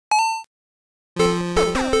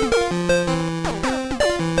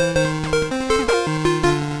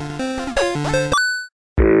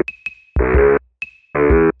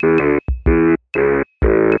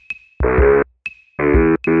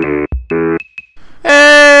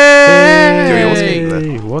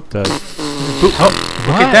Boop. Oh,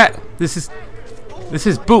 look at that. This is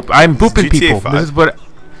boop. I'm booping people. 5.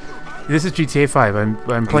 This is GTA 5.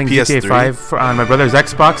 I'm playing PS3? GTA 5 on my brother's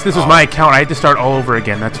Xbox. This was my account. I had to start all over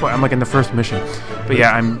again. That's why I'm like in the first mission. But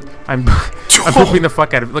yeah, I'm booping the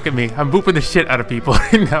fuck out of. Look at me. I'm booping the shit out of people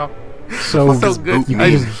right now. So good. You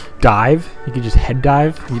can just dive. You can just head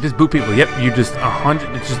dive. You just boot people. Yep. You just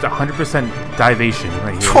 100. It's just 100% divation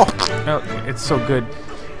right here. Oh, it's so good.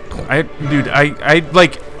 I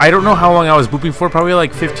don't know how long I was booping for. Probably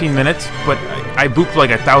like 15 minutes. But I booped like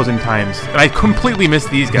 1,000 times, and I completely missed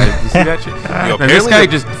these guys. You see that shit? And this guy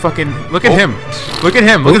just fucking look at him. Look at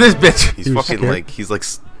him. Look at this bitch. He's fucking scared. Like he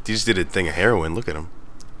just did a thing of heroin. Look at him.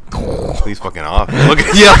 He's fucking off. Look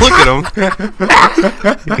at look at him.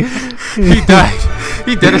 He died.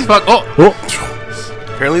 He dead as fuck. Oh.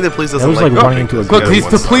 Apparently the police doesn't like running into a look.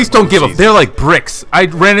 The police don't give up. They're like bricks. I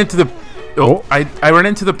ran into the. I ran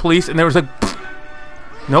into the police and there was like.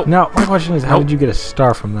 Nope. Now my question is, how did you get a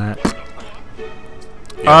star from that?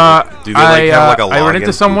 Yeah, do they like have like a I ran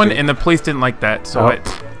into someone and the police didn't like that, so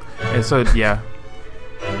yeah.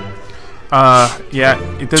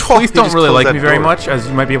 The police don't really like me very much, as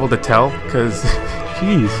you might be able to tell, because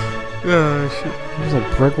jeez. Shit. There's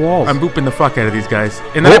like brick walls. I'm booping the fuck out of these guys,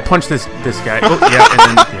 and then I punched this guy. Oh yeah,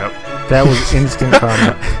 and then yep. That was instant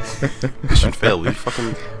karma. Mission failed. We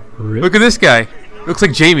fucking look at this guy. Looks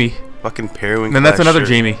like Jamie. Fucking heroin. And then that's another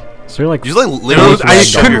Jamie. So you're like literally. I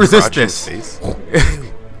couldn't resist this.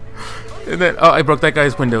 And then I broke that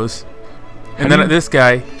guy's windows. And then this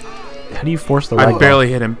guy. How do you force the leg? I barely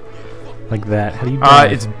hit him. Like that. How do you do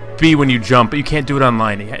that? It's B when you jump, but you can't do it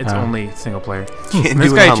online. It's only single player. And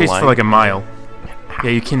this guy chased for like a mile.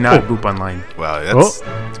 Yeah, you cannot boop online. Wow,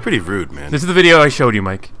 that's pretty rude, man. This is the video I showed you,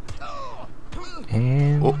 Mike.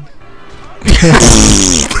 And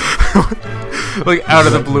like out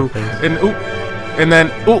of the blue. And then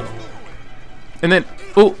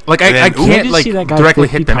like I can't like directly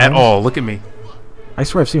hit them at all. Look at me. I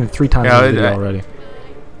swear I've seen him 3 times in the video already.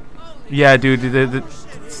 Yeah, dude.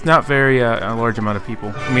 It's not very a large amount of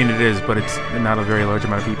people. I mean, it is, but it's not a very large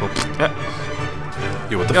amount of people.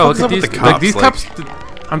 Yo, what the fuck is up with the cops? Like, these cops,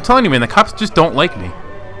 I'm telling you, man, the cops just don't like me.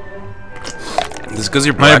 This is because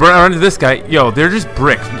you're black. I run into this guy. Yo, they're just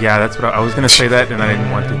bricks. Yeah, that's what I was gonna say that, and I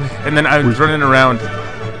didn't want to. And then I was running around.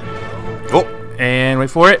 Oh. And wait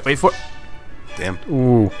for it. Wait for it. Damn.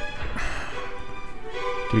 Ooh.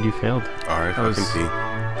 Dude, you failed. Alright, fucking P.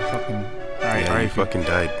 Alright, you fucking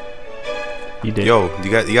died. You did. Yo,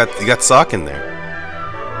 you got sock in there.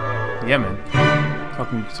 Yeah, man.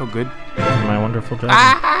 Fucking so good. My wonderful job.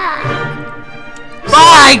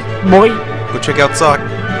 Bye, boy. Go check out sock.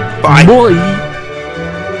 Bye. Boy.